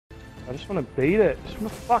I just want to beat it. I just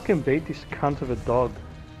want to fucking beat this cunt of a dog.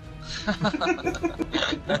 Fucking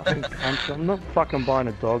cunt. I'm not fucking buying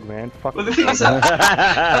a dog, man. Fuck Well, the thing is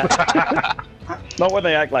that... Not when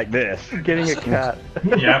they act like this. Getting a cat.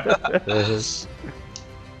 Yeah.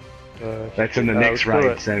 That's in the next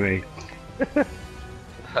raid, Sammy. Do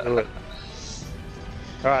it.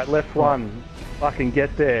 Alright, left one. Fucking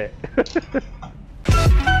get there.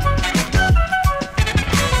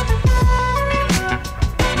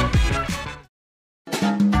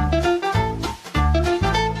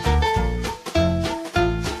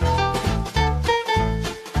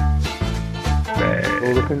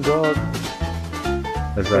 Cool looking dog.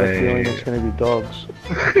 As I have a feeling it's going to be dogs.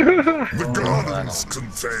 The gardens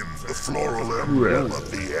contain the floral emblem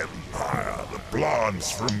of the Empire, the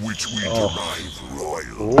plants from which we derive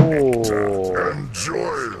royal nectar.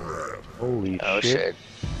 Enjoy them. Holy shit.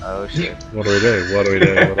 Oh shit. What do we do? What do we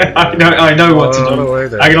do? I know what to do.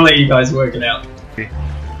 I'm gonna let you guys work it out.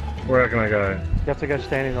 Where can I go? You have to go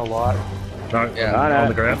stand in the light. No, Yeah, on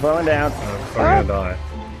the ground. I'm falling down. I'm gonna die.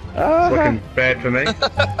 It's looking bad for me.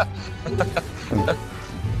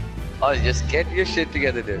 Oh, just get your shit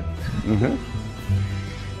together, dude.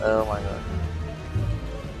 Oh my god.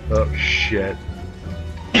 Oh shit.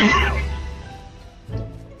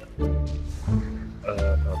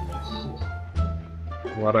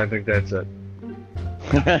 Well, I don't think that's it.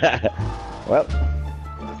 Well,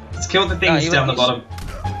 Let's kill the things down the bottom.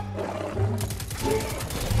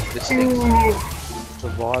 Which things?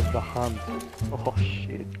 Survive the hunt. Oh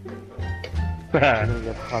shit. I'm gonna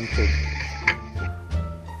get hunted.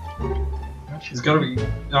 There's gotta be...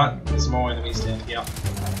 there's more enemies down here.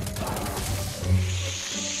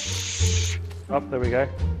 Up, there we go.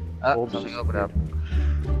 Oh, something opened up.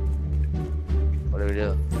 What do we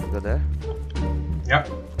do? Go there? Yep.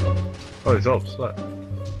 Oh, there's orbs. What?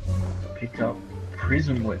 Pick up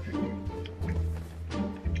prism weapon.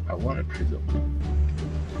 I want a prism.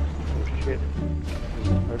 Oh shit.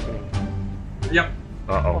 Opening. Yep.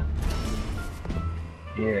 Uh-oh.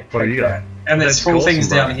 Yeah, What do you got? And there's That's 4 awesome, things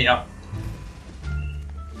bro. down here.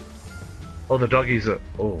 Oh, the doggies are...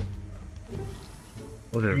 Oh.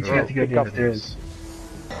 Oh, they're... You have to go downstairs.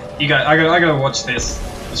 I gotta watch this.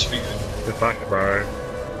 This should be good. The fuck, bro.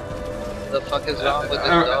 What the fuck is wrong with this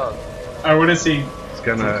dog? I wanna see... It's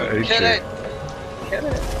gonna eat Kill you. it! Kill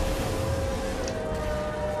it!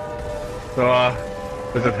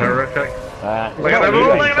 Oh, is it horrific? look at them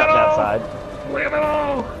all! Look at them outside. Look at them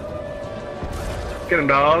all! Get him,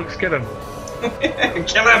 dogs! Get him!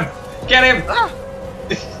 Kill him! Get him!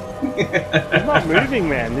 He's not moving,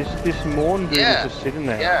 man. This Morn dude is just sitting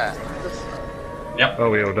there. Yeah. Yep.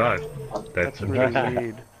 Oh, we all died. That's really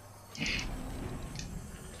weird.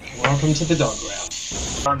 Welcome to the dog round.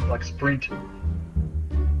 Run, like sprint.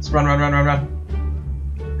 Let's run.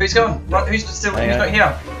 Who's going? Run, who's still who's not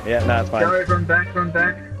here? Yeah, no, it's fine. Go, run back, run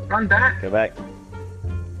back, run back! Go back.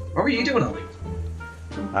 What were you doing, Ollie?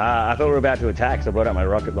 I thought we were about to attack, so I brought out my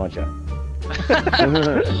rocket launcher.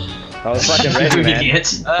 I was fucking ready, man.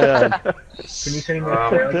 Idiot. Yeah. Can you send me a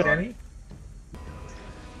trail, Sammy?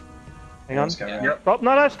 Hang on. Yep. Stop.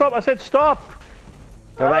 No, stop. I said stop.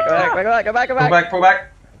 Go back. Pull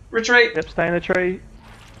back. Retreat. Yep, stay in the tree.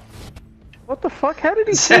 What the fuck? How did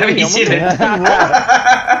he see Sammy, me? you did it.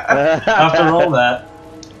 After all that.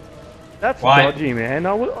 That's Why? dodgy, man.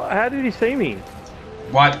 How did he see me?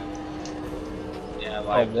 What? Yeah,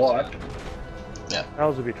 Oh, what? Yeah. That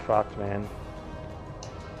was a bit fucked, man.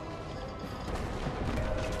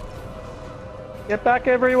 Get back,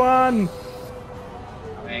 everyone!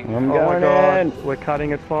 I'm Oh my going god, in. we're cutting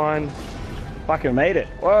it fine. Fucking made it.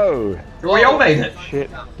 Whoa. We all made it. Shit.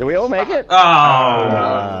 Do we all make it? Oh.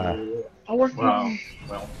 Wow. Well,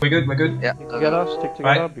 we're good. Yeah. Stick together, stick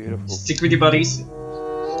together, Right. beautiful. Stick with your buddies.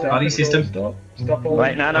 Buddy system. Stop all.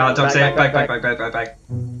 Wait, no. Don't say it. Back. Fucking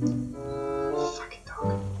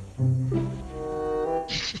dog.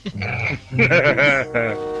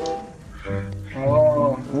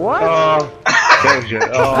 Oh. What? Oh, bullshit.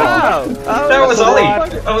 Oh. That was Ollie.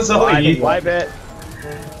 That was Ollie. Wipe it.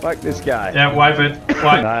 Fuck this guy. Yeah, wipe it. No,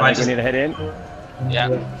 I think we need to head in. Yeah.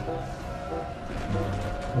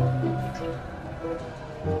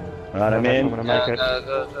 Right, I'm I'm in. gonna make it.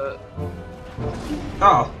 Go.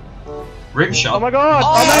 Oh. Rib shot. Oh my god! Oh!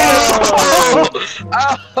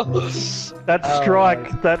 I made it! That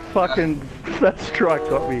strike, that strike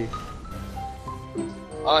got me.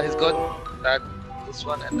 Oh, he's got this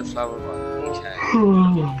one and the flower one. Okay.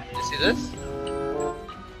 You see this?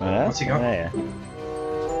 What's he got? Yeah.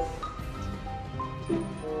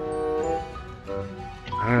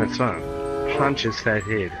 Oh, it's fine. Punch his fat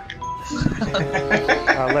head.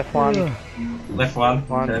 Left one. Left one.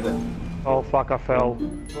 One. Okay, then. Oh fuck, I fell.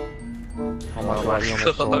 Oh my god, you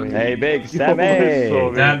almost saw me. Hey, big You almost saw Sammy!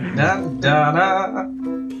 me. Da, da, da, da.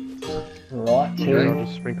 Right, Yeah, two. I'll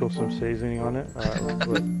just sprinkle some seasoning on it. Alright, let's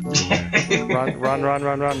do it.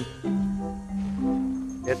 Run.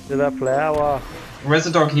 Get to the flower. Where's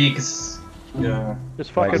the dog here? Cause yeah.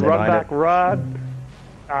 Just fucking Right run behind back, it. run.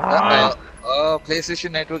 Ah.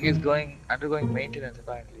 PlayStation Network is undergoing maintenance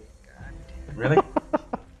apparently. God. Really?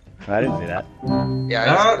 I didn't see that. Yeah, I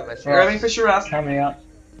just got a No, message. really for sure. Coming up.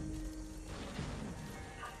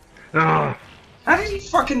 Ah, How did he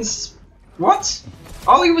fucking? What?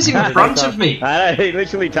 Oh, he was in front of me. I know, he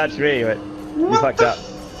literally touched me, but you What fucked the up.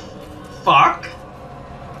 fuck?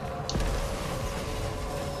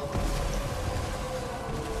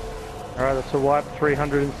 Alright, that's a wipe.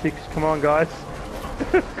 306. Come on, guys.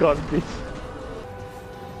 Got this.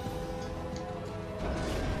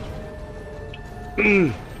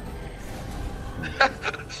 Who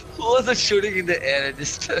was it shooting in the air? I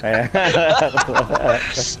just.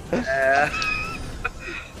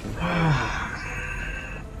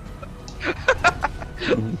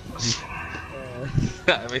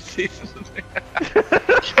 I mean,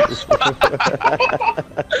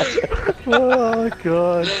 Oh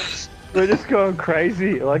god. We're just going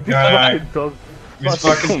crazy. Like this Alright. fucking dog. This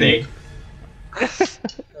fucking thing.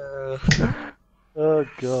 Oh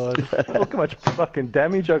god. Look how much fucking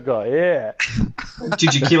damage I got, yeah.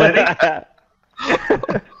 Did you kill anything?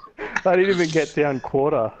 I didn't even get down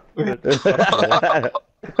quarter.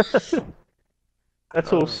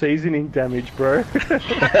 That's all seasoning damage, bro.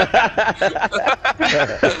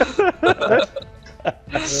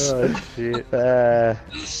 Oh shit.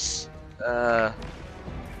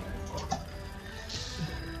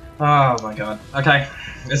 Oh my god. Okay,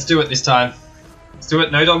 let's do it this time. Let's do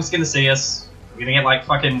it. No dog's gonna see us. We're gonna get like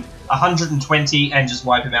fucking 120 and just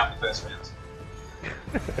wipe him out in the first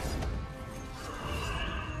round.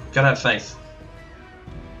 Gotta have faith.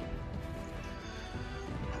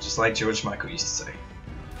 Just like George Michael used to say.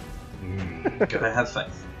 Gotta have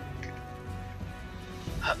faith.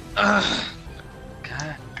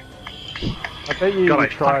 God. I bet you God, I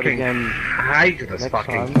would try it fucking again hate this next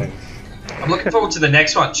fucking time. thing. I'm looking forward to the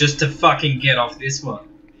next one just to fucking get off this one.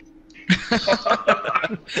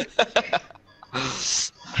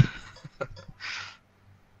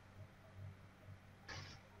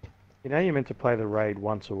 You know you're meant to play the raid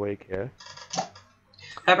once a week, yeah?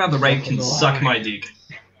 How about the raid can suck my dick?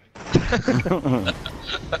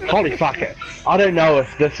 Holy fuck it. I don't know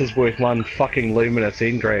if this is worth one fucking luminous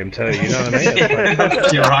engram too, you know what I mean? It's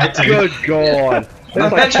like, You're right, dude. good god.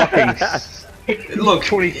 That's like fucking Look,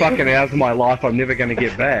 20 fucking hours of my life I'm never gonna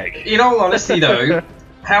get back. in all honesty though,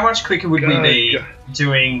 how much quicker would we be God.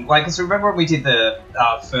 doing, like, because remember when we did the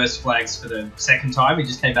first flags for the second time, we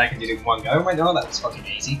just came back and did it in one go and went, oh, that was fucking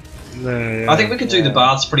easy. I think we could do the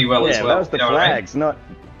baths pretty well as Yeah, well. that was the you know what I mean? flags, not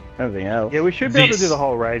anything else. Yeah, we should be able to This. do the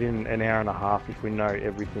whole raid in an hour and a half if we know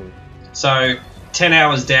everything. So, 10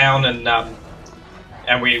 hours down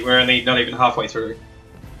and we're only not even halfway through.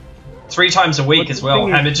 3 times a week But as the well, thing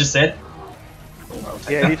is- Hamid just said.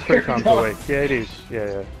 Yeah, it is 3 times a week. Yeah, it is.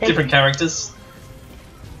 Yeah. Different characters.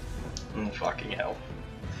 Fucking hell.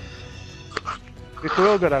 If we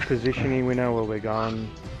all got our positioning, we know where we're going.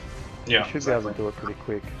 Yeah, We should be able to do it pretty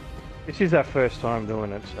quick. This is our first time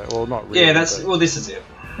doing it, so well, not really. Yeah, that's, but well, this is it.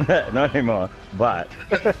 Not anymore, but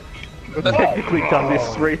we've technically done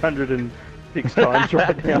this 306 times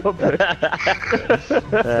right now, but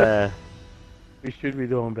we should be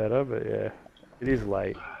doing better. But yeah, it is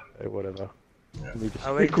late. So whatever. Let me just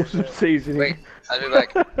Oh, wait, sprinkle some seasoning. Wait, I'll be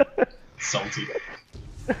back. Salty.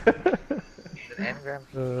 Is it anagram?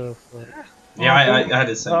 Fuck. Yeah, I had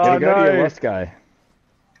to say. Oh, gotta go to your no. lost guy.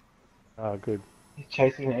 Oh, good. He's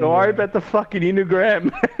chasing the Don't worry enemy. about the fucking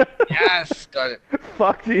Enneagram. Yes, got it.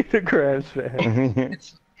 Fuck the Enneagrams, man.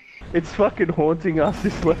 It's fucking haunting us,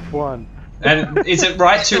 this left one. And is it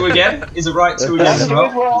right 2 again? Is it right 2 again as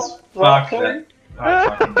well? Right, Fuck that.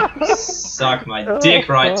 I fucking suck my dick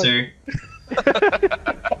right fuck. 2.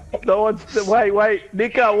 No one's... Wait,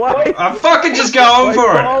 Nicka, wait! I'm fucking just going Wait,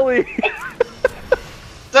 for it. Polly.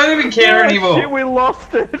 Don't even care Oh, anymore. Shit, we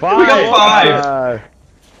lost it! We got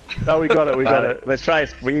 5. No, we got it, Let's try a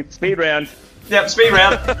speed round. Yep, speed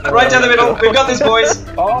round. Right down the middle. We've got this, boys.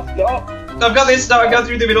 Oh, stop! I've got this. No, go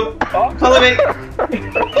through the middle. Oh, Follow me.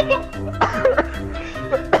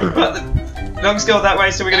 Right, the dog's going that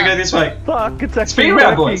way, so we're gonna go this way. Fuck, it's actually Speed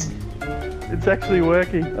round, working. boys. It's actually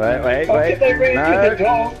working. Wait. How did they read the No,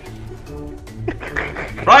 dog?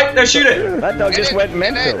 Right, no, shoot it. that dog just went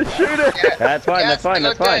mental. Shoot it! That's fine, Yes, that's fine, I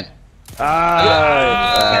that's got fine. 10.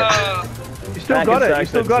 Ah, You still got it, you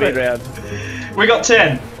still got it. Round. We got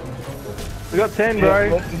 10. We got 10,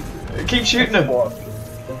 bro. Keep shooting them.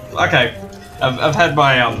 Okay, I've had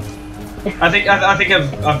my I think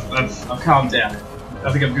I've calmed down.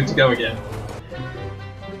 I think I'm good to go again.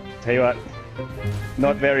 Tell you what,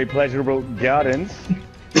 not very pleasurable gardens.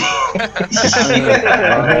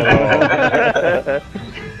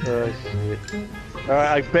 Oh, shit. Alright,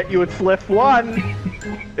 I bet you it's left 1.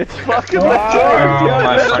 It's fucking left 1. Oh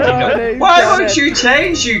my fucking god. Why won't you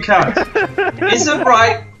change, you cunt? Is it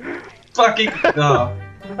right? Fucking. Oh.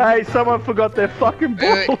 Hey, someone forgot their fucking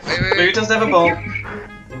balls. Who doesn't have a ball?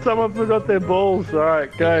 Someone forgot their balls.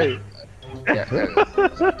 Alright, go. Yeah,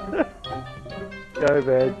 Go,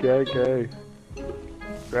 man, go.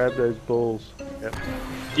 Grab those balls. Yep.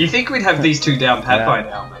 You think we'd have these two down pat Yeah. by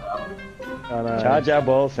now? I know. Charge our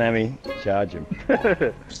ball, Sammy. Charge him.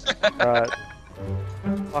 Alright.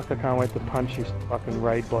 Fuck, I can't wait to punch this fucking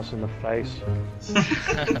raid boss in the face.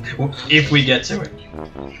 Well, if we get to it.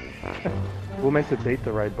 We're meant to beat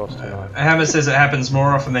the raid boss tonight. Hammer says it happens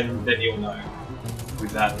more often than you'll know.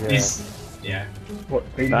 With that. Yeah. He's. Yeah. What,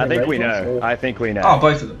 beating I the think red we ones, know. or- I think we know. Oh,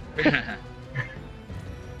 both of them.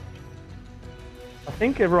 I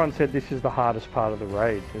think everyone said this is the hardest part of the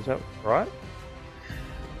raid. Is that right?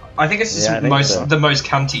 I think it's just Yeah, I think so. the most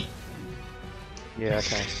cunty. Yeah,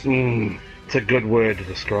 okay. It's a good word to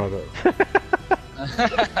describe it.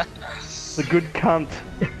 The good cunt.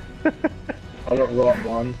 I got right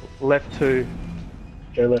 1. Left 2.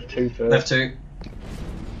 Joe left 2 first. Left 2.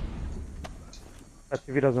 That's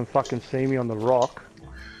if he doesn't fucking see me on the rock.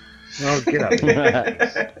 Oh, get up.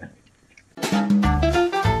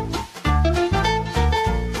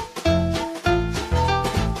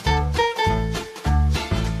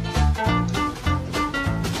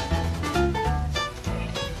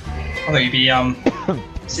 I thought you'd be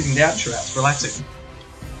sitting down throughout, relaxing.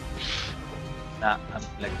 Nah, I'm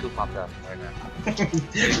like too pumped up right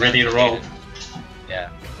now. Ready to roll. Yeah.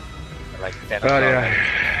 Like 10 Oh o'clock.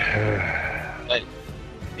 yeah. Well,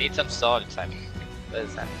 need some salt, Simon.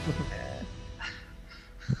 Where's that?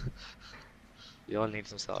 We all need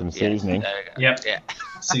some salt. Some seasoning. There we go. Yep. Yeah.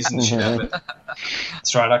 Season the shit out of it.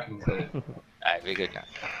 That's right, I can. Alright, we're good now.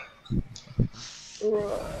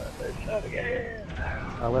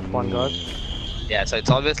 I left 1, guys. Yeah, so it's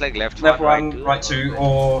always like left, Left one, one, right two,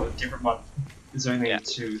 or different one. There's only Yeah.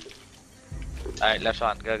 2. Alright, left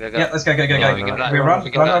one. Go. Yeah, let's go. Yeah, we can We run. run.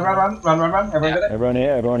 We can run. Run. Everyone got it? Everyone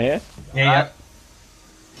here? Everyone here? Yeah.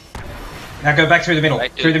 Now go back through the middle.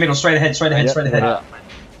 Right, Through the middle, straight ahead. Yep. Straight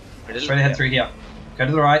Middle. ahead through here. Go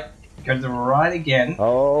to the right. Go to the right again.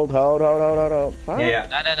 Hold. Fuck. Yeah.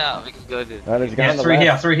 No, we can go to. Oh, there's a guy Yeah, on the through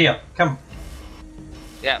left. here. Come.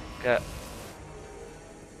 Yeah, go.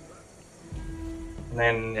 And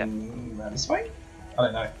then around this way? I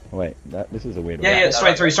don't know. Wait, this is a weird Yeah, one.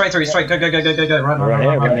 straight through. Go. Run. Right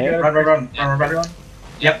here, right here. Run.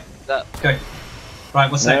 Yep. Go. Go. Right,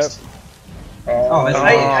 what's Nope. next? Oh, there's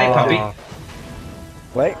a puppy.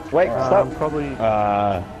 Wait, stop. Probably.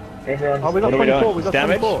 Everyone. Oh, we got What are we 24. doing? We got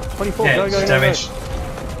Damage? 24. 24. Yeah, Go. it's damage.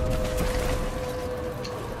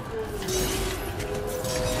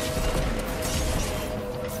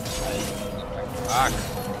 Fuck.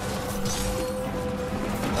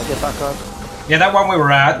 I'll get back up. Yeah, that one we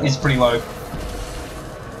were at is pretty low.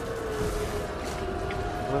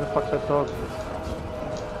 Where the fuck's that dog?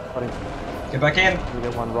 Got him. Get back in. We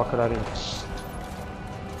get 1 rocket at him.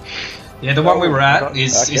 Yeah, the one we were at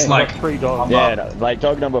is Okay. like. Got 3 dogs. Yeah, like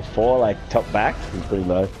dog number 4, like top back, is pretty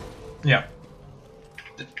low. Yeah.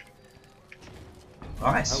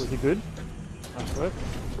 Oh, Nice. was he good? Nice work.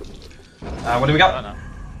 What do we got? No.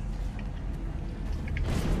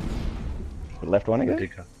 The left one again?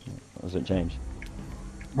 Nicka. Or does it change?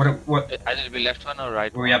 What? Either it be left one or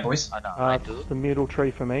right Where one. we at, boys? Oh, no, right two. It's the middle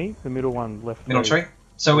tree for me. The middle one left. Middle 3. tree.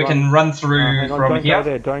 So we can run through Hang on, from don't here. go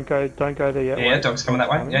there. Don't go there yet. Yeah, Wait. dog's coming that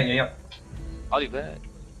way. Yeah. Oh, you bet.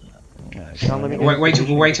 Can't let me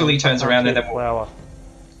Wait till he turns around and then we'll. flower.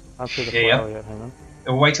 Can't see the Yeah. flower yet. Hang on.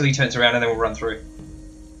 We'll wait till he turns around and then we'll run through.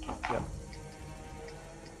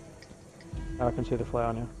 I can see the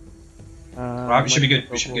flower now. Right, we should be good, we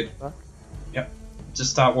let's should be walk back.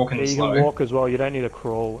 Just start walking Yeah, you slow. can walk as well. You don't need to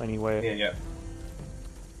crawl anywhere. Yeah.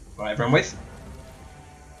 Right, everyone with?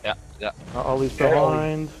 Yeah. Ollie's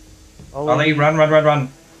behind. Ollie, run.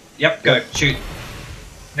 Yep, go, shoot.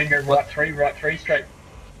 Then go right 3, straight.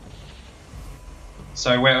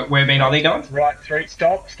 So where me and Ollie going? Right 3,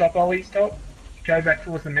 stop, Ollie, stop. Go back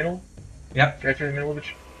towards the middle. Yep. Go through the middle of the.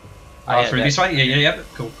 yeah, Through yeah. this way? Yeah.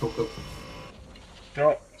 Cool.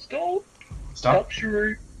 Stop. Stop.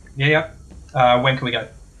 Shrew. Yeah. When can we go?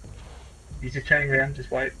 He's just turning around, just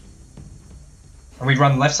wait. And we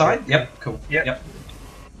run left side? Yep, cool. Yep.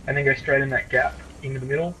 and then go straight in that gap into the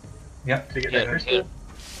middle Yep. to get Yeah, that crystal. yeah.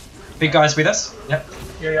 Big guy's with us. Yep.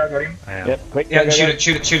 Yeah, I got him. Yep, quick. Yeah, go, go, shoot go. it,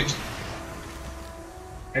 shoot it, shoot it.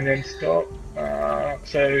 And then stop.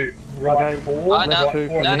 So right Okay. forward, no, right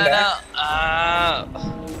forward, no, and no, back.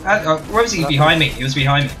 no. Where was he? Behind me. He was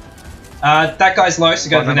behind me. That guy's low, so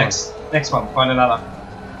go to the next one. Find another.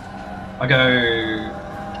 I go.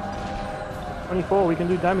 24, we can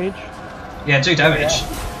do damage. Yeah, do damage.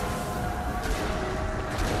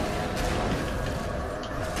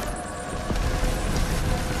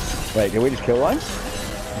 Wait, did we just kill one?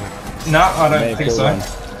 No, I May don't have think killed so. one.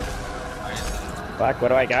 Fuck, where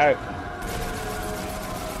do I go?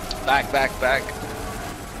 Back, back, back.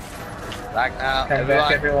 Back now, Come everyone.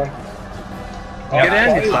 back, everyone. Yeah.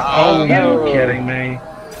 Get in, you Oh, you're no. kidding me.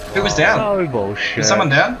 Who was down? No bullshit. Was someone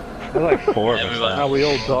down? There's like 4 of us. Everyone. Oh, we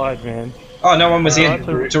all died, man. Oh, no one was in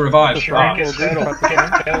Alright, to revive. Just Right. Get turtle,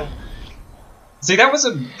 get turtle. See, that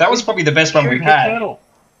was probably the best one we've Get had. turtle.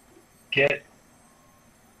 Get.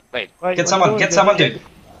 Wait, Wait, Get what someone, are you get doing? someone, dude.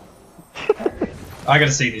 I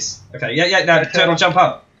gotta see this. Okay, yeah, no, turtle, jump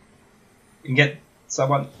up. You can get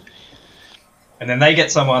someone. And then they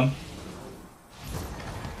get someone.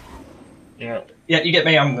 Yeah. Yeah, you get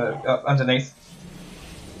me, I'm underneath.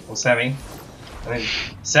 Or Sammy. And then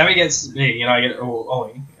Sammy gets me, and I get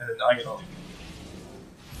Ollie. And then I get Ollie.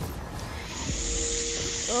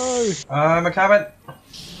 Oh, McCarman.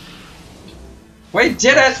 We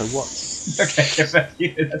did it! so what?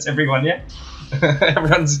 Okay, that's everyone, yeah?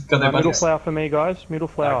 Everyone's got their Middle buttons. flower for me, guys. Middle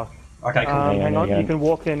flower. Okay, cool. Hang on, hang on. you can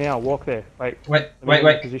walk there now. Walk there. Wait.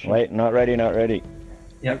 Wait. Position. Wait, not ready, not ready.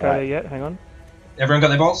 Yep. Don't go there yet. Hang on. Everyone got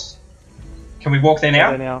their balls? Can we walk there Go now?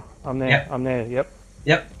 there now. I'm there. Yeah. I'm there. Yep.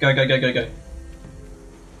 Yep. Go, go, go, go, go.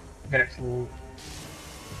 Next wall.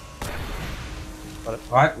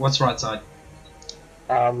 Right, what's right side?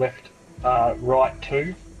 Left. Right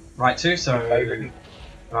 2. Right two, so... Favourite.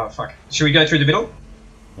 Oh, fuck. Should we go through the middle?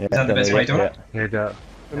 Yeah, that the best way of doing it? Yeah, do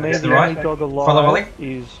For me, to the the right. only dog alive Follow Ollie.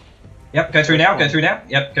 is Yep, go through now, go through now.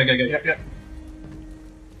 Yep, go, go, go. Yep, yep.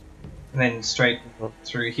 And then straight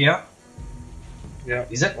through here. Yeah.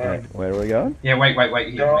 Is it? Wait, where are we going? Yeah, wait.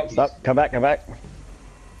 Here, wait. Stop, come back, come back.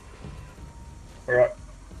 Alright.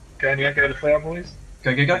 Go now, go to flower boys.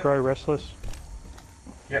 Go, go, go. grow restless.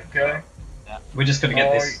 Yep, go. We just gotta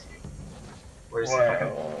get this. Where's the fucking...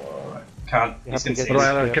 Wow. Can't. You He's have to gonna get see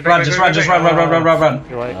us. this. Get Run, back, just go, run, go, just go. run.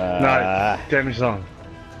 You're like, Ah, No, damage on.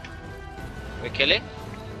 we're killing?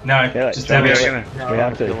 No, Yeah, just damage. damage. we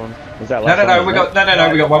have to. kill him. Is that No, last no, no, one, we isn't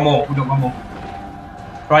got we got one more. We got one more.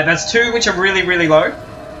 Right, that's 2 which are really, really low.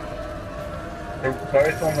 They're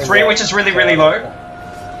both on the 3 right which is really, really low.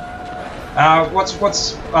 What's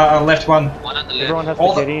left one? One on the left. Everyone has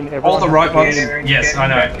All to the get in. all Everyone the has right to ones. get in. Everyone Yes, get I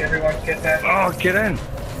know. back, everyone get that. Oh, get in.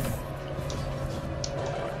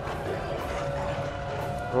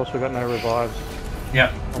 We've also got no revives.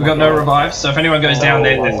 Yeah, we got no revives, so if anyone goes down,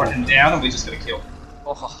 they're fucking down, and we just gotta kill.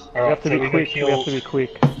 Oh, We have Alright, to so be we've quick. got We to have to be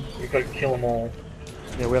quick. we've got to kill them all.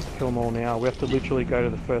 Yeah, we have to kill them all now. We have to literally go to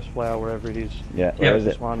the first flower, wherever it is. Yeah, where is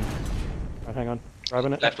This it? one. Oh, hang on.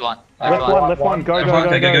 Grabbing it. left one. Left one. Left one. Go, Left go, one, go,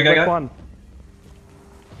 go, go, go. go, Left go. one.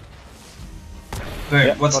 Boom.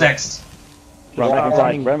 Yep, What's got it. next? Run back inside,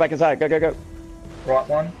 running. run back inside, go, go, go. Right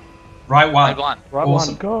one. Right one. Left one. Right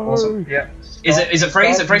Awesome, one. Go. awesome. Yep. Is it free?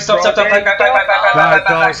 Is it free? Stop, Right, back,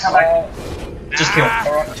 come back. Just kill.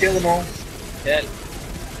 Alright, kill them all. Yeah.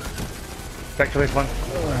 Back to this one.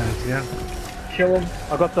 Yeah. Kill them.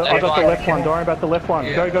 I got the Left left one. one. Don't worry about the left one.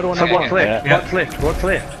 Yeah. Go to So another what's one. left? Yeah. What's left? What's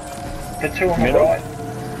left? The 2 on the Middle. right.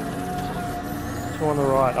 Two on the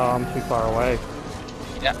right. Oh, I'm too far away.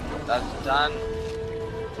 Yeah, that's done.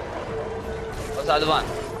 What's the other one?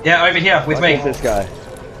 Yeah, over here with What me. is this guy?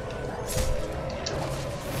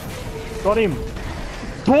 Got him.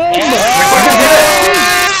 Boom!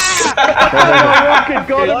 Rocket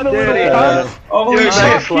got him, the little cunt. Holy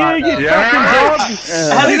shit! Fuck you, you fucking dog!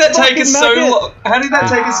 How did that take Fucking us so maggot. long? How did that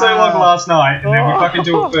take us so long last night, and then we fucking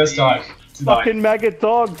do it first time tonight? Fucking maggot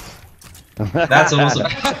dogs. That's awesome.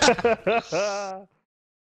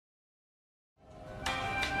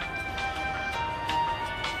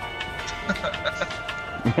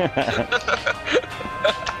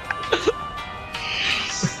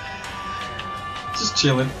 Just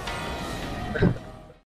chilling.